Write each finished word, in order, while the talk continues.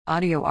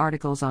Audio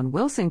articles on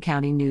Wilson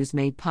County News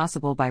made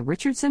possible by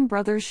Richardson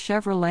Brothers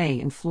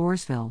Chevrolet in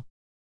Floresville.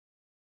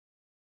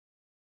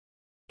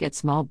 Get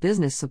small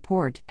business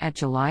support at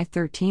July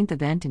 13th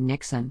event in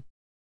Nixon.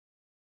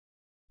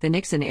 The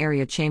Nixon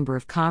Area Chamber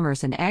of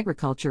Commerce and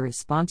Agriculture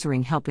is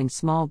sponsoring Helping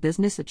Small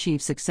Business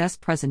Achieve Success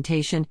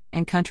presentation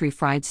and country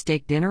fried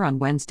steak dinner on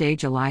Wednesday,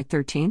 July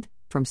 13th,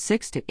 from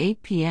 6 to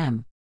 8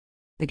 p.m.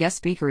 The guest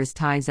speaker is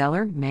Ty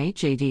Zeller, May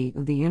J.D.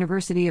 of the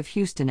University of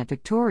Houston at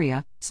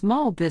Victoria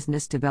Small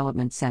Business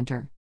Development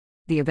Center.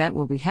 The event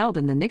will be held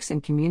in the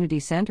Nixon Community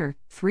Center,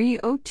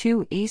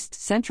 302 East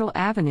Central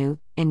Avenue,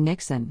 in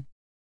Nixon.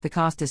 The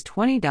cost is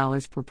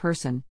 $20 per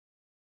person.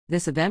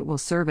 This event will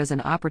serve as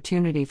an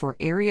opportunity for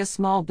area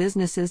small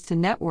businesses to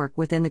network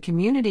within the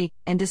community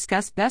and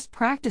discuss best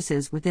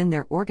practices within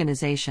their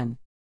organization.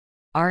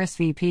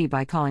 RSVP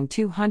by calling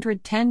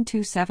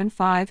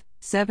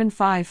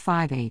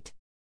 210-275-7558.